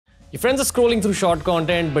Your friends are scrolling through short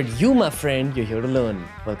content, but you, my friend, you're here to learn.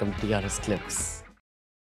 Welcome to TRS Clips.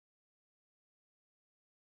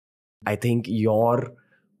 I think you're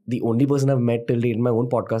the only person I've met till date in my own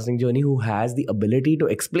podcasting journey who has the ability to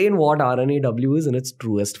explain what R&AW is in its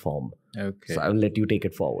truest form. Okay. So I will let you take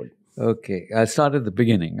it forward. Okay. I'll start at the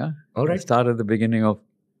beginning. All right. I'll start at the beginning of,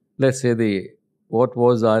 let's say, what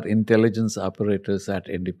was our intelligence apparatus at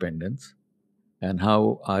independence and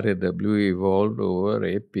how R&AW evolved over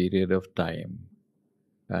a period of time.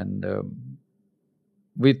 And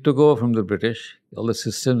we took over from the British. All the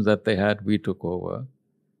systems that they had, we took over.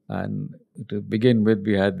 And to begin with,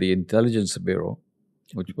 we had the Intelligence Bureau,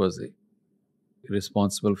 which was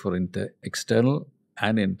responsible for external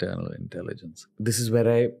and internal intelligence. This is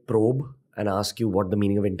where I probe and ask you what the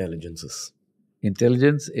meaning of intelligence is.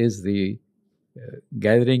 Intelligence is the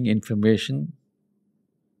gathering information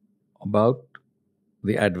about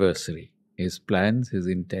the adversary, his plans, his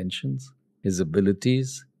intentions, his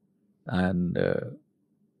abilities, and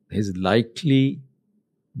his likely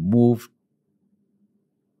move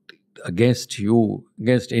against you,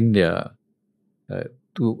 against India,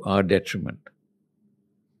 to our detriment.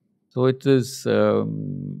 So it is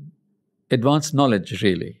advanced knowledge,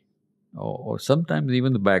 really, or sometimes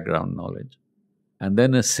even the background knowledge. And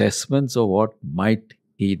then assessments of what might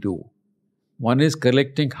he do. One is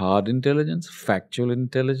collecting hard intelligence, factual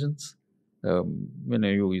intelligence.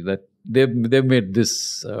 That they've made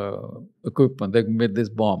this equipment, they've made this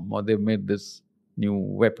bomb, or they've made this new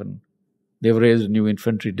weapon. They've raised a new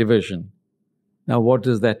infantry division. Now, what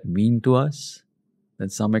does that mean to us? Then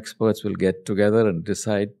some experts will get together and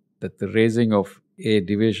decide that the raising of a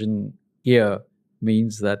division here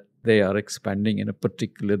means that they are expanding in a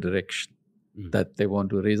particular direction. That they want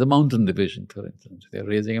to raise a mountain division, for instance. They're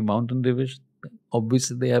raising a mountain division.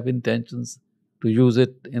 Obviously, they have intentions to use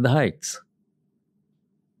it in the heights.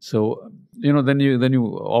 So,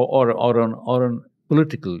 or on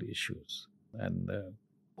political issues, and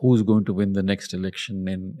who's going to win the next election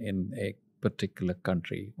in a particular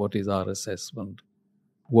country? What is our assessment?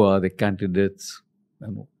 Who are the candidates?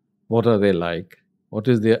 And what are they like? What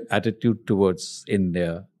is their attitude towards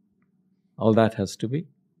India? All that has to be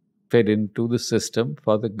fed into the system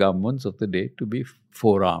for the governments of the day to be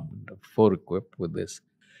forearmed, fore-equipped with this.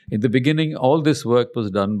 In the beginning, all this work was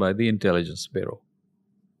done by the Intelligence Bureau.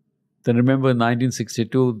 Then remember in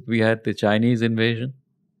 1962, we had the Chinese invasion.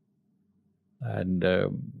 And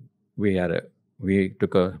we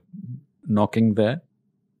took a knocking there.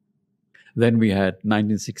 Then we had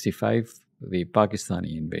 1965, the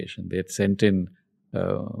Pakistani invasion. They had sent in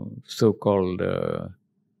so-called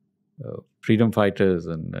freedom fighters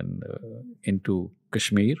and into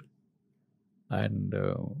Kashmir, and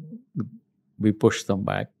we pushed them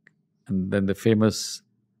back. And then the famous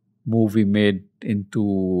move we made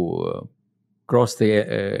into cross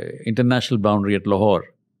the international boundary at Lahore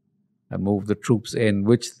and move the troops in,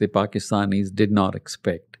 which the Pakistanis did not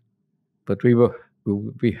expect. But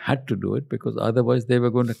we had to do it because otherwise they were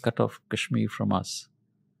going to cut off Kashmir from us.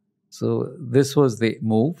 So this was the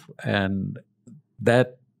move, and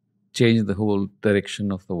that changed the whole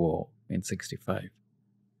direction of the war in 65.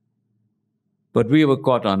 But we were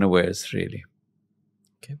caught unawares, really.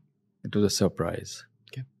 Okay. It was a surprise.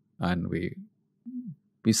 Okay. And we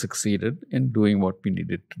succeeded in doing what we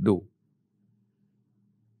needed to do.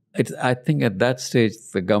 I think at that stage,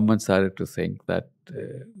 the government started to think that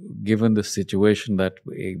given the situation that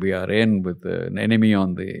we are in with an enemy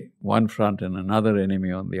on the one front and another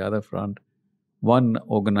enemy on the other front, one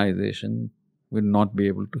organization will not be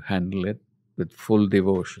able to handle it with full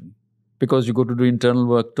devotion because you got to do internal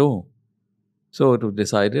work too. So it was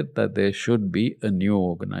decided that there should be a new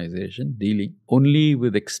organization dealing only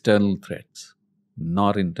with external threats,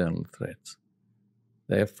 not internal threats.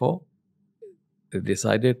 Therefore, they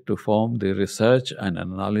decided to form the Research and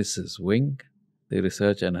Analysis Wing. The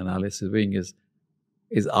Research and Analysis Wing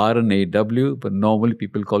is R&AW, but normally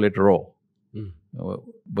people call it RAW.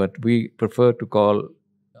 But we prefer to call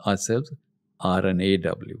ourselves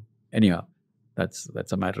R&AW. Anyhow, that's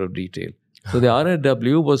a matter of detail. So the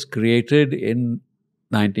R&AW was created in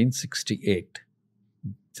 1968.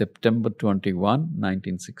 September 21,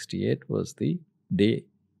 1968 was the day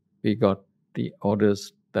we got the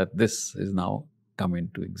orders that this is now come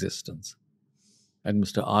into existence. And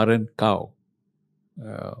Mr. R.N. Kao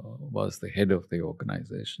was the head of the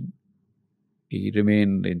organization. He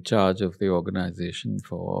remained in charge of the organization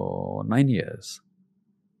for 9 years.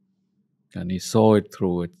 And he saw it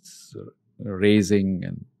through its raising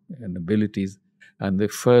and abilities. And the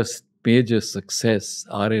first major success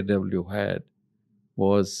R&AW had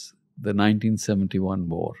was the 1971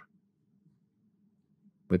 war.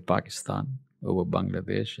 with Pakistan over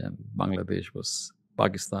Bangladesh, and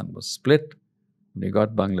Pakistan was split. We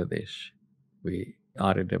got Bangladesh.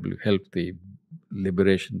 R&AW helped the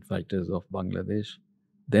liberation fighters of Bangladesh,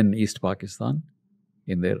 then East Pakistan,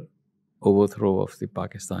 in their overthrow of the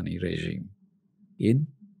Pakistani regime in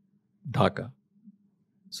Dhaka.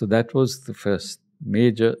 So that was the first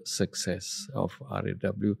major success of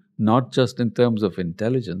R&AW, not just in terms of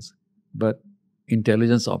intelligence, but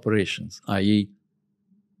intelligence operations, i.e.,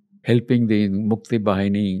 helping the Mukti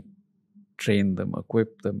Bahini train them,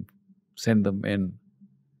 equip them, send them in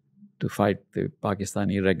to fight the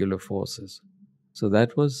Pakistani regular forces. So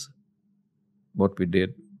that was what we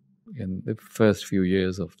did in the first few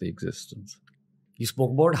years of the existence. You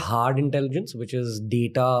spoke about hard intelligence, which is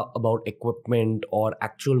data about equipment or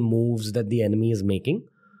actual moves that the enemy is making.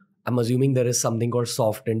 I'm assuming there is something called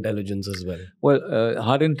soft intelligence as well. Well,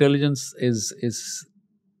 hard intelligence is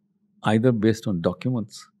either based on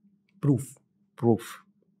documents, Proof,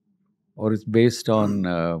 or it's based on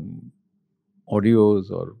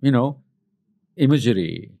audios or,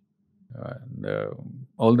 imagery, and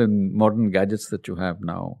all the modern gadgets that you have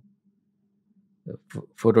now.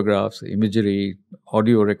 Photographs, imagery,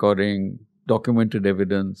 audio recording, documented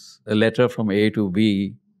evidence, a letter from A to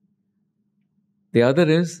B. The other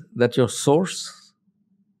is that your source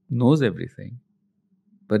knows everything,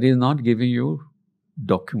 but is not giving you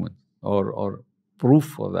documents or proof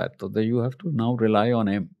for that. So that you have to now rely on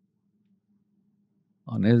him,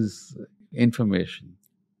 on his information.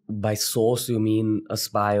 By source, you mean a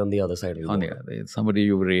spy on the other side of the border? Somebody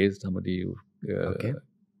you've raised, somebody you've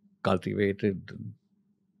cultivated,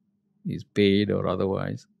 he's paid or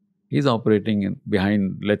otherwise. He's operating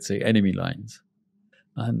behind, let's say, enemy lines.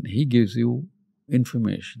 And he gives you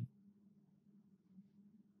information.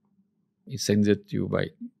 He sends it to you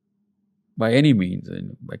by any means,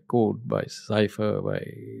 by code, by cipher, by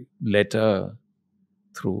letter,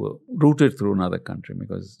 routed through another country,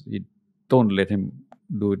 because you don't let him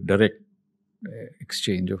do it direct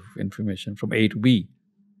exchange of information from A to B.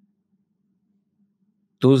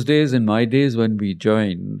 Those days, in my days when I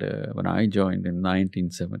joined in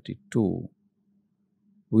 1972,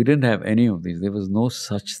 we didn't have any of these. There was no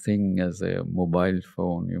such thing as a mobile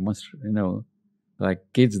phone. You must, like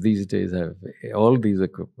kids these days have all these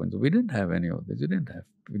equipment. We didn't have any of this.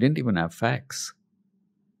 We didn't even have fax.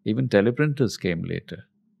 Even teleprinters came later,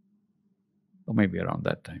 or maybe around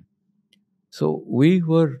that time. So we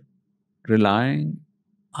were relying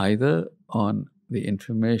either on the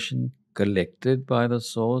information collected by the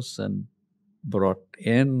source and brought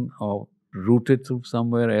in or routed through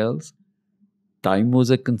somewhere else. Time was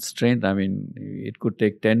a constraint. I mean, it could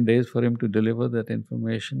take 10 days for him to deliver that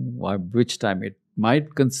information, by which time it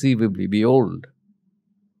might conceivably be old.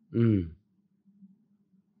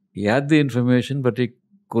 He had the information, but he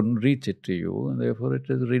couldn't reach it to you, and therefore it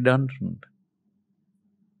is redundant.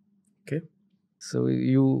 Okay. So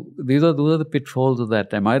those are the pitfalls of that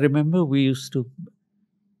time. I remember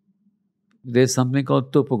there's something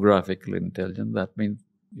called topographical intelligence. That means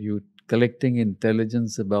you collecting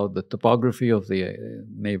intelligence about the topography of the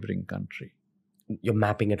neighboring country. You're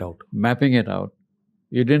mapping it out. Mapping it out.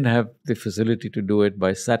 You didn't have the facility to do it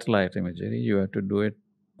by satellite imagery. You had to do it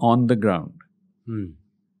on the ground.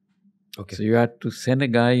 Okay. So you had to send a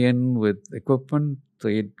guy in with equipment, so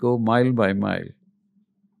he'd go mile by mile,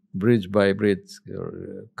 bridge by bridge,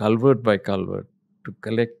 or culvert by culvert to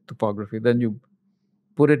collect topography. Then you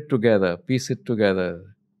put it together, piece it together.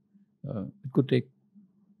 It could take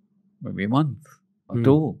maybe a month or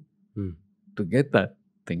two to get that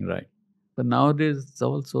thing right. But nowadays it's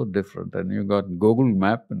all so different, and you got Google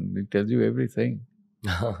Map and it tells you everything.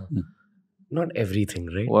 Not everything,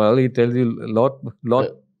 right? Well, he tells you a lot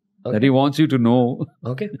that he wants you to know.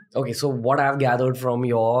 Okay. So what I've gathered from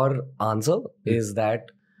your answer is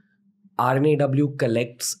that R&AW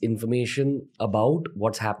collects information about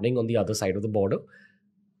what's happening on the other side of the border,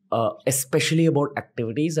 especially about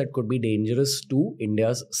activities that could be dangerous to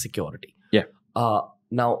India's security. Yeah.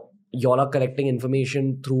 Now, y'all are collecting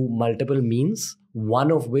information through multiple means,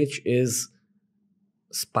 one of which is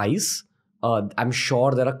spies. I'm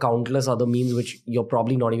sure there are countless other means which you're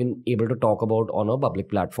probably not even able to talk about on a public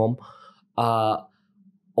platform.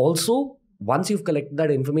 Also, once you've collected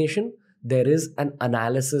that information, there is an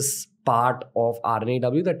analysis part of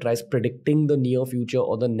R&AW that tries predicting the near future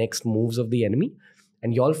or the next moves of the enemy.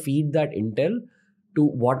 And y'all feed that intel to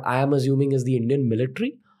what I am assuming is the Indian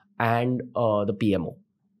military and the PMO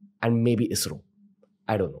and maybe ISRO.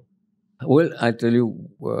 I don't know. Well, I tell you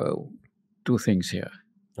two things here.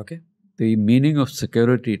 Okay. The meaning of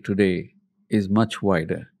security today is much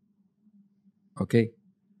wider. Okay?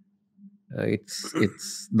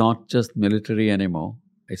 It's not just military anymore.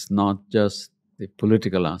 It's not just the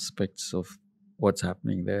political aspects of what's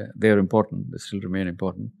happening there. They are important. They still remain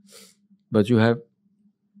important. But you have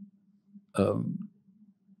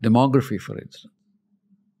demography, for instance,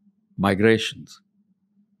 migrations.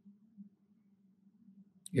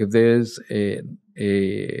 If there is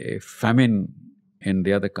a famine in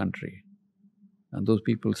the other country, and those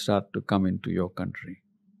people start to come into your country,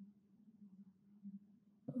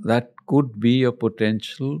 that could be a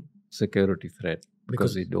potential security threat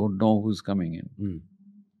because they don't know who's coming in.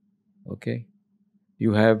 Okay?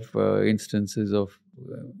 You have instances of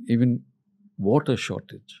even water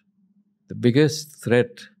shortage. The biggest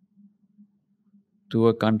threat to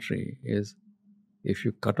a country is if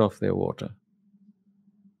you cut off their water.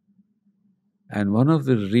 And one of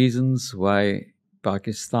the reasons why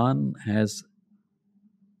Pakistan has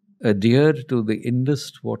adhered to the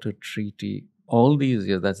Indus Water Treaty all these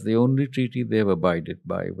years, that's the only treaty they've abided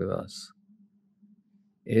by with us,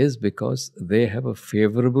 is because they have a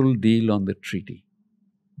favorable deal on the treaty.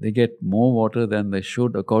 They get more water than they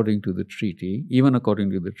should according to the treaty, even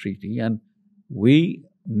according to the treaty, and we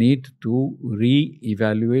need to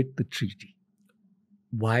re-evaluate the treaty.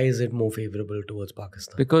 Why is it more favorable towards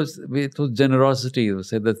Pakistan? Because it was generosity. It was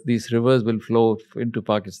said that these rivers will flow into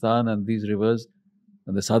Pakistan, and these rivers,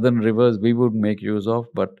 and the southern rivers, we would make use of,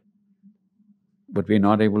 but we're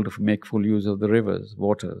not able to make full use of the rivers,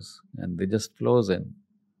 waters, and they just flows in.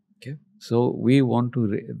 Okay. So we want to,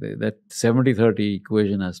 that 70-30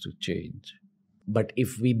 equation has to change. But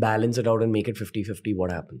if we balance it out and make it 50-50,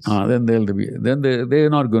 what happens? Then they're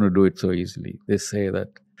not going to do it so easily. They say that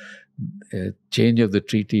change of the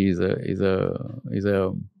treaty is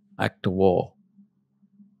a act of war.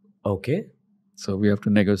 Okay. So we have to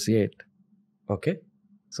negotiate. Okay.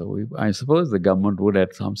 So I suppose the government would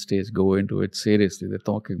at some stage go into it seriously. They're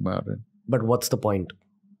talking about it. But what's the point?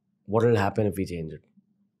 What will happen if we change it?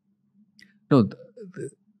 No, the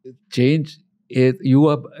change is you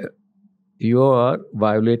are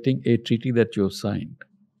violating a treaty that you signed.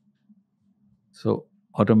 So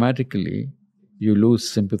automatically you lose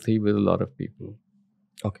sympathy with a lot of people.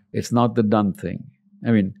 Okay. It's not the done thing.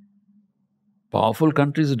 I mean, powerful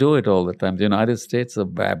countries do it all the time. The United States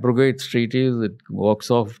abrogates treaties, it walks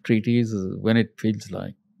off treaties when it feels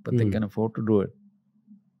like, but they can afford to do it.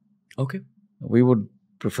 Okay. We would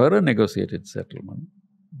prefer a negotiated settlement.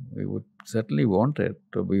 We would certainly want it.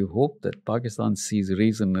 We hope that Pakistan sees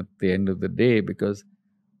reason at the end of the day, because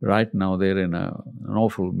right now they're in an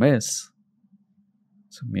awful mess.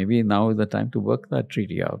 So maybe now is the time to work that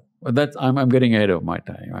treaty out. But I'm getting ahead of my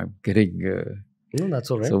time. I'm getting... no,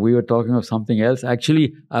 that's all right. So we were talking of something else.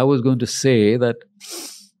 Actually, I was going to say that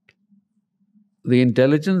the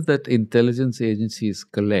intelligence that intelligence agencies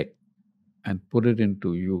collect and put it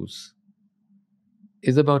into use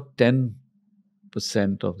is about 10%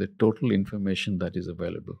 of the total information that is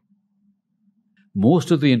available.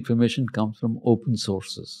 Most of the information comes from open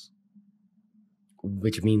sources.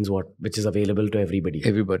 Which means what? Which is available to everybody.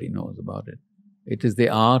 Everybody knows about it. It is the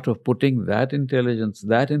art of putting that intelligence,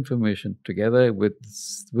 that information together with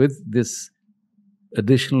this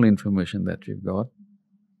additional information that we've got.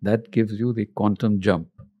 That gives you the quantum jump.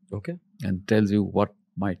 Okay. And tells you what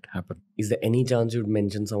might happen. Is there any chance you'd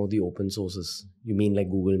mention some of the open sources? You mean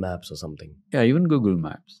like Google Maps or something? Yeah, even Google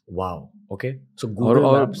Maps. Wow. Okay. So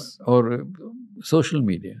Google Maps. Or social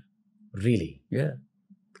media. Really? Yeah.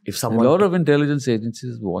 If someone... A lot of intelligence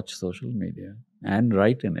agencies watch social media and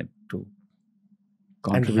write in it too.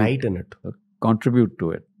 And write in it. Contribute to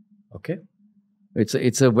it. Okay.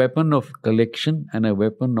 It's a weapon of collection and a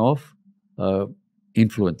weapon of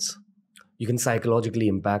influence. You can psychologically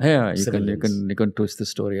impact civilians. You can twist the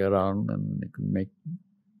story around, and you can make...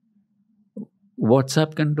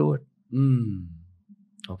 WhatsApp can do it.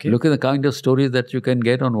 Okay. Look at the kind of stories that you can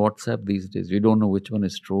get on WhatsApp these days. We don't know which one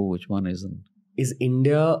is true, which one isn't. Is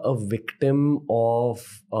India a victim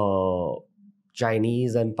of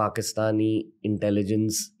Chinese and Pakistani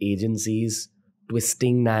intelligence agencies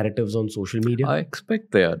twisting narratives on social media? I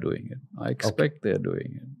expect they are doing it.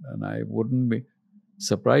 And I wouldn't be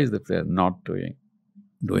surprised if they're not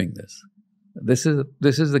doing this. This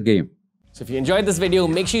is the game. So if you enjoyed this video,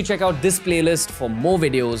 make sure you check out this playlist for more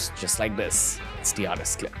videos just like this. It's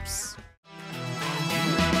TRS Clips.